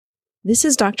This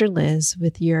is Dr. Liz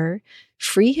with your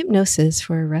free hypnosis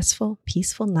for a restful,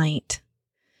 peaceful night.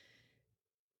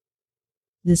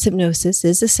 This hypnosis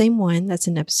is the same one that's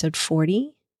in episode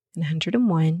 40 and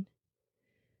 101,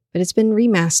 but it's been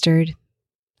remastered.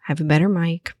 Have a better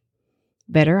mic,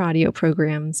 better audio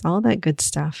programs, all that good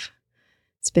stuff.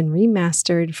 It's been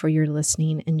remastered for your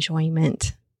listening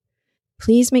enjoyment.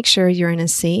 Please make sure you're in a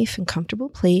safe and comfortable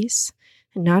place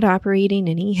and not operating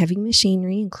any heavy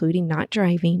machinery, including not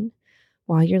driving,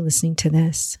 while you're listening to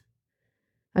this.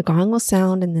 A gong will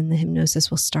sound and then the hypnosis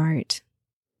will start.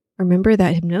 Remember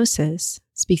that hypnosis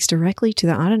speaks directly to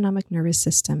the autonomic nervous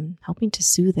system, helping to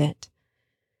soothe it.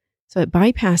 So it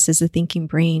bypasses the thinking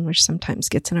brain, which sometimes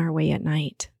gets in our way at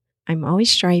night. I'm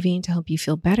always striving to help you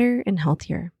feel better and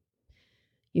healthier.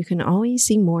 You can always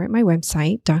see more at my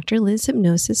website,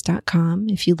 drlizhypnosis.com,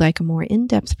 if you'd like a more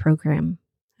in-depth program.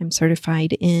 I'm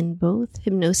certified in both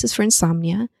hypnosis for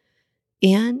insomnia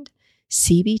and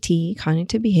CBT,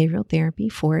 cognitive behavioral therapy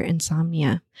for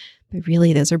insomnia. But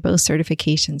really, those are both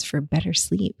certifications for better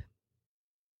sleep.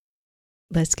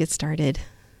 Let's get started.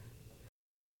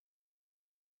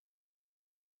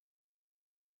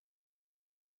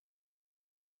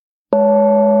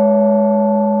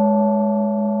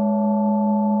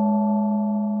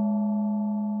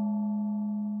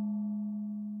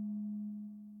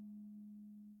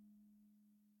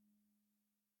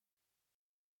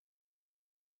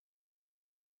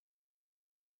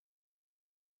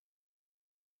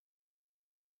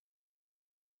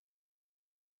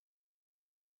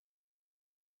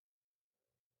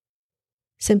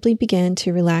 Simply begin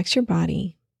to relax your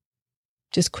body.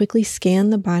 Just quickly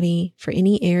scan the body for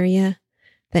any area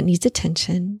that needs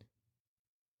attention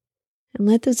and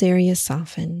let those areas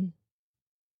soften.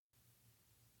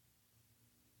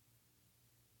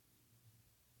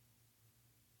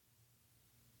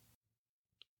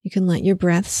 You can let your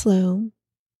breath slow.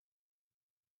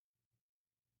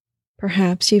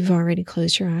 Perhaps you've already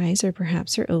closed your eyes or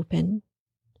perhaps they're open.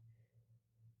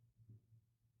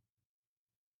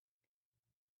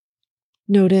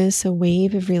 Notice a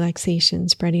wave of relaxation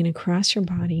spreading across your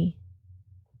body.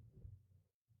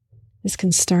 This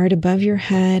can start above your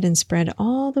head and spread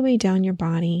all the way down your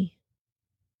body.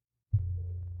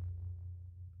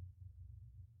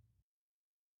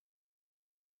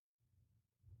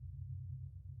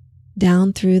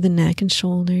 Down through the neck and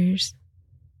shoulders,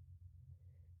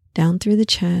 down through the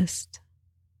chest,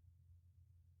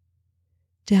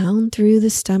 down through the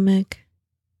stomach,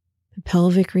 the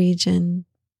pelvic region,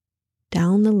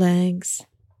 down the legs,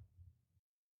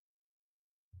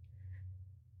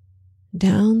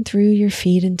 down through your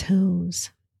feet and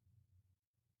toes,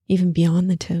 even beyond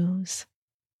the toes.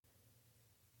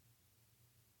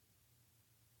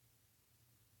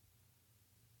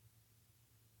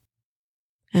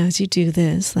 As you do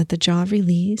this, let the jaw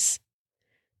release,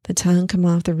 the tongue come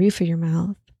off the roof of your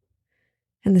mouth,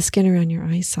 and the skin around your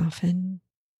eyes soften.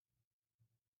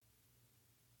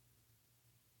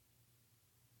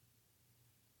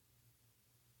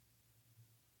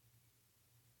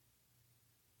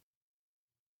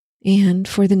 And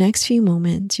for the next few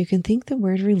moments, you can think the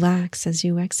word relax as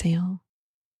you exhale,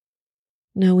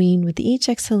 knowing with each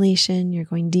exhalation, you're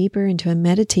going deeper into a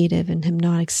meditative and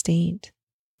hypnotic state.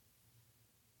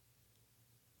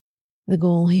 The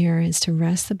goal here is to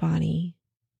rest the body.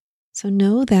 So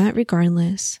know that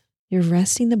regardless, you're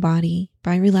resting the body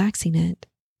by relaxing it,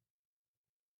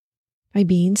 by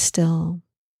being still,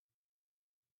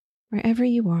 wherever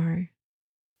you are.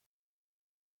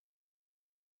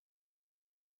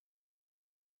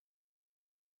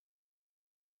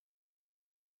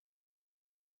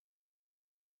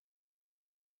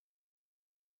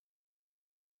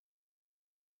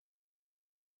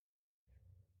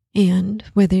 And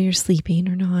whether you're sleeping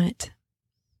or not,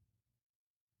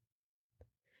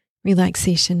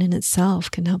 relaxation in itself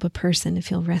can help a person to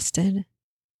feel rested.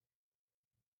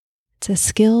 It's a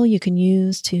skill you can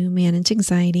use to manage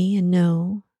anxiety and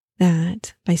know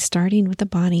that by starting with the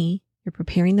body, you're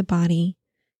preparing the body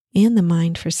and the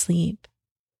mind for sleep.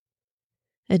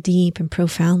 A deep and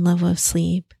profound level of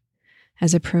sleep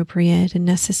as appropriate and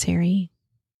necessary.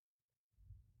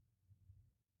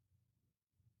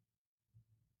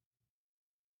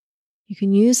 You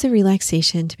can use the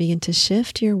relaxation to begin to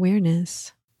shift your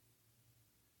awareness.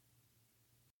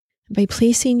 By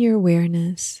placing your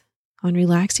awareness on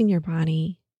relaxing your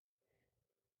body,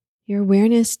 your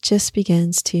awareness just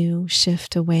begins to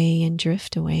shift away and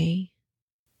drift away.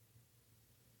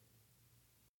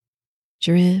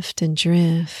 Drift and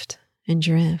drift and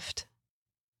drift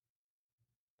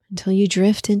until you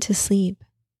drift into sleep.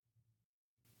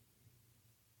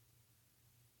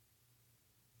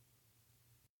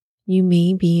 You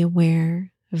may be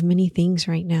aware of many things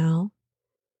right now,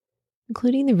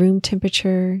 including the room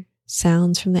temperature,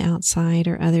 sounds from the outside,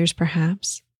 or others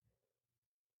perhaps.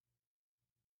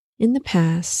 In the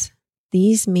past,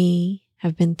 these may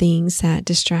have been things that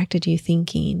distracted you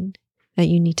thinking that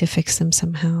you need to fix them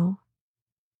somehow.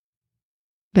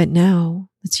 But now,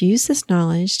 let's use this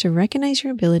knowledge to recognize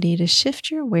your ability to shift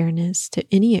your awareness to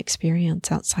any experience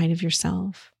outside of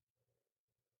yourself,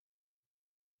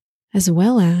 as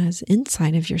well as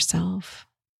inside of yourself,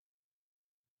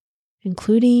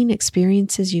 including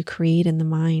experiences you create in the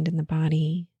mind and the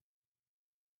body.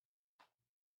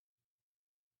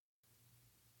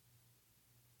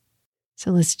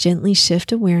 So let's gently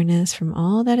shift awareness from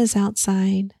all that is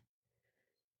outside,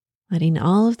 letting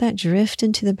all of that drift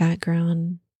into the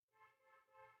background,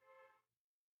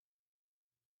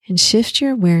 and shift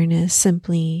your awareness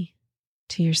simply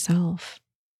to yourself,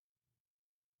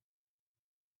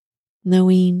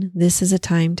 knowing this is a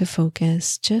time to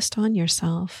focus just on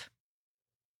yourself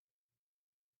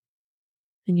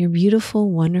and your beautiful,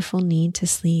 wonderful need to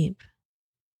sleep.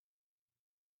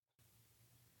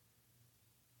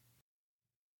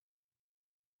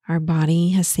 Our body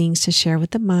has things to share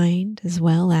with the mind as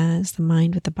well as the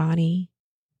mind with the body.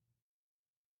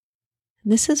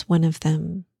 And this is one of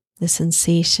them, the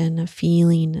sensation of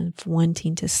feeling of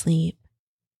wanting to sleep.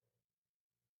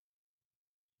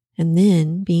 And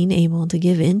then being able to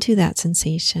give into that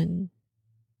sensation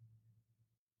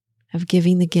of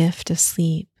giving the gift of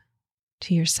sleep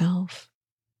to yourself.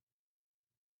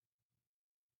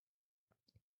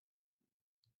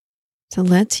 So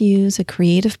let's use a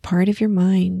creative part of your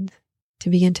mind to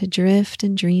begin to drift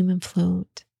and dream and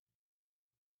float.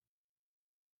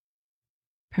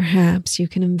 Perhaps you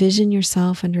can envision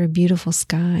yourself under a beautiful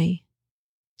sky,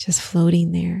 just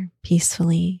floating there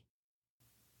peacefully.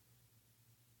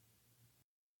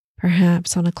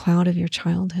 Perhaps on a cloud of your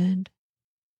childhood,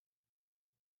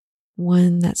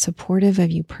 one that's supportive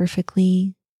of you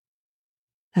perfectly,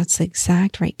 that's the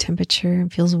exact right temperature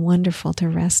and feels wonderful to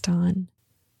rest on.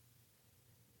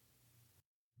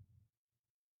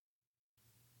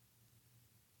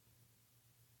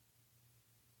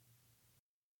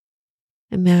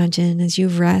 Imagine as you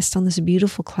rest on this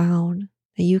beautiful cloud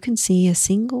that you can see a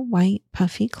single white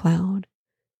puffy cloud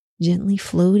gently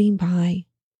floating by.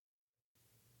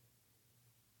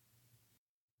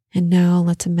 And now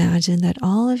let's imagine that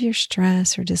all of your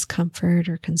stress or discomfort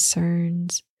or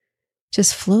concerns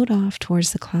just float off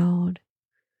towards the cloud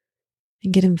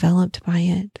and get enveloped by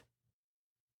it.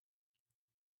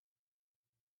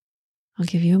 I'll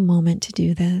give you a moment to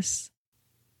do this.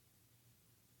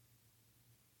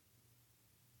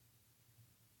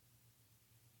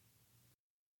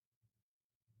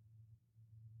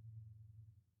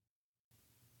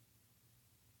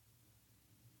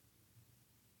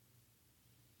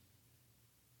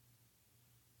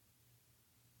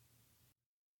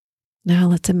 Now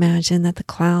let's imagine that the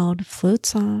cloud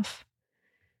floats off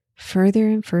further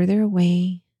and further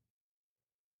away,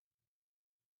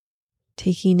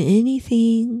 taking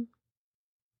anything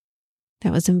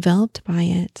that was enveloped by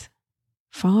it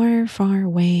far, far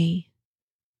away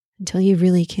until you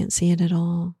really can't see it at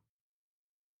all.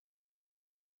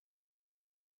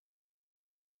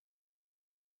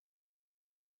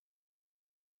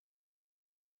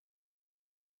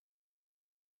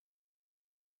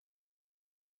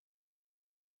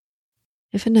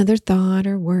 If another thought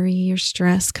or worry or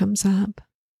stress comes up,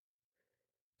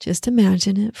 just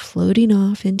imagine it floating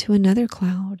off into another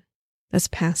cloud that's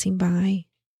passing by,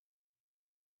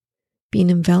 being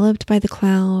enveloped by the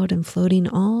cloud and floating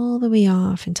all the way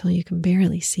off until you can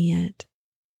barely see it.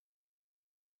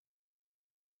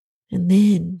 And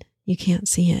then you can't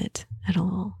see it at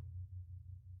all.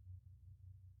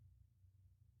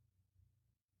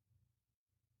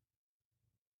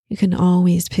 You can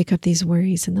always pick up these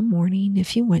worries in the morning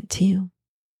if you want to.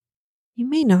 You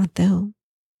may not, though.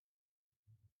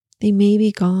 They may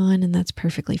be gone, and that's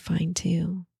perfectly fine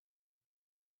too.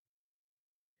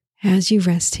 As you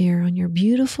rest here on your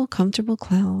beautiful, comfortable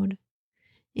cloud,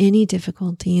 any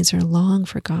difficulties are long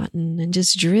forgotten and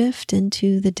just drift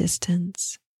into the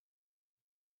distance.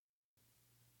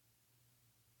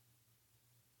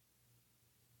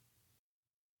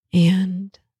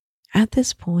 And at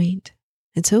this point,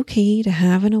 it's okay to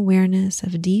have an awareness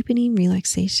of deepening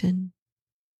relaxation.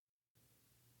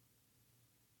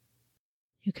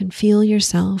 You can feel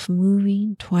yourself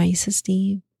moving twice as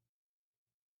deep,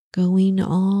 going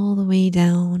all the way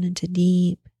down into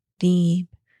deep, deep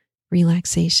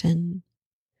relaxation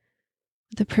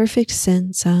with a perfect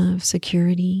sense of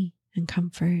security and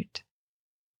comfort.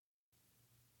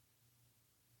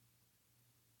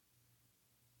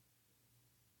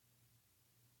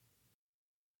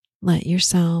 let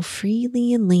yourself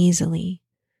freely and lazily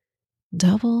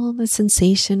double the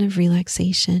sensation of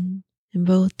relaxation in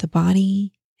both the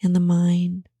body and the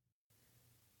mind.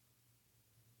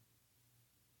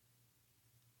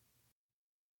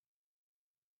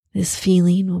 This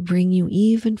feeling will bring you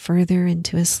even further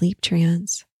into a sleep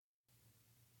trance.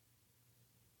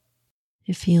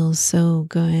 It feels so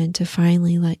good to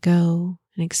finally let go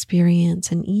and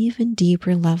experience an even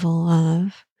deeper level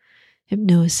of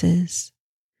hypnosis,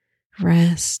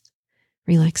 rest,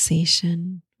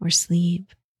 relaxation, or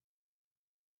sleep.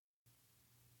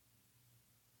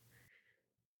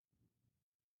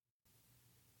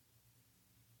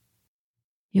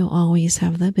 You'll always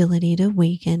have the ability to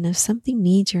awaken if something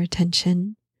needs your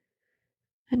attention,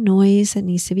 a noise that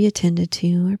needs to be attended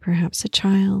to, or perhaps a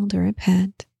child or a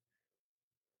pet.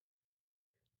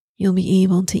 You'll be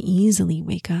able to easily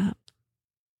wake up.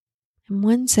 And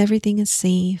once everything is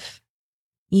safe,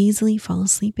 easily fall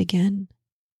asleep again.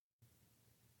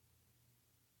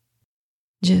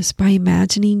 Just by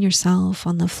imagining yourself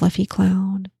on the fluffy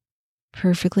cloud,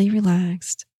 perfectly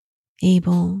relaxed,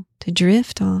 able to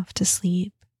drift off to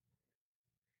sleep.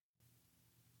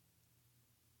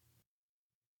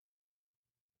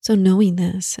 So knowing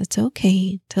this, it's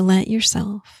okay to let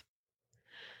yourself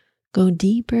go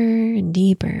deeper and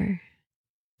deeper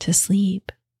to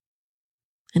sleep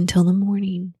until the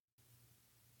morning.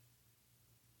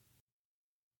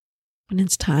 When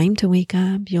it's time to wake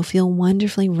up, you'll feel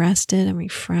wonderfully rested and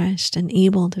refreshed and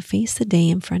able to face the day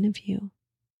in front of you.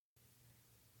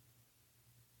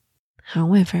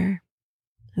 However,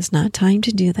 it's not time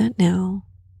to do that now.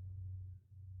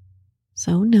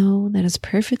 So know that it's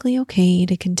perfectly okay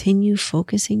to continue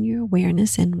focusing your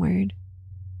awareness inward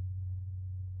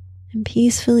and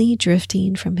peacefully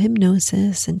drifting from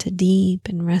hypnosis into deep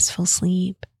and restful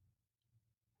sleep,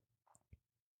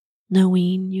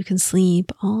 knowing you can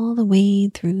sleep all the way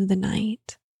through the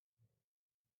night.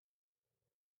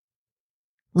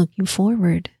 Looking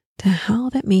forward to how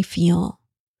that may feel,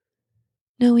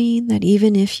 knowing that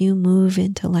even if you move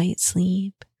into light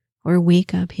sleep or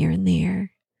wake up here and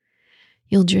there,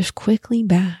 you'll drift quickly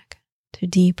back to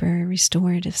deeper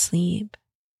restorative sleep.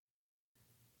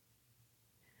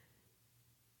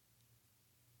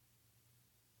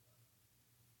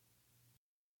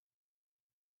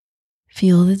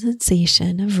 Feel the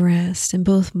sensation of rest in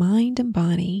both mind and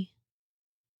body,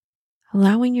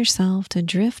 allowing yourself to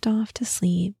drift off to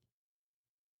sleep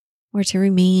or to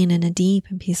remain in a deep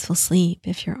and peaceful sleep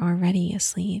if you're already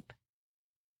asleep.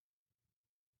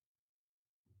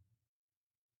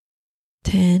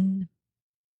 10,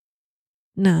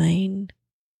 9,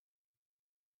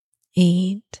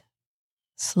 8,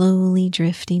 slowly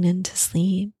drifting into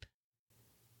sleep.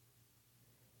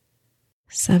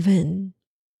 7,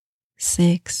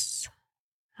 6,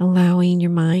 allowing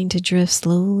your mind to drift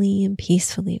slowly and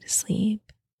peacefully to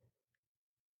sleep.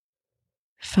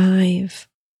 5,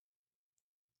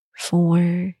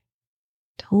 4,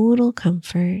 total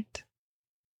comfort.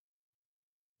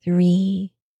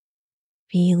 3,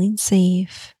 feeling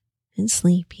safe and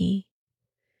sleepy.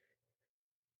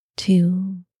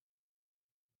 2,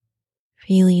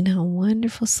 feeling how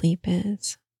wonderful sleep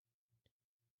is.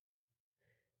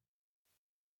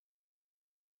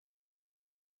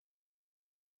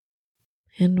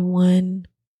 And 1,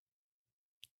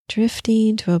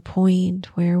 drifting to a point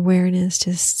where awareness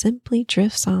just simply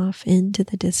drifts off into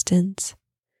the distance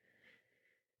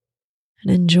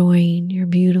and enjoying your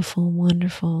beautiful,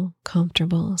 wonderful,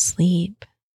 comfortable sleep.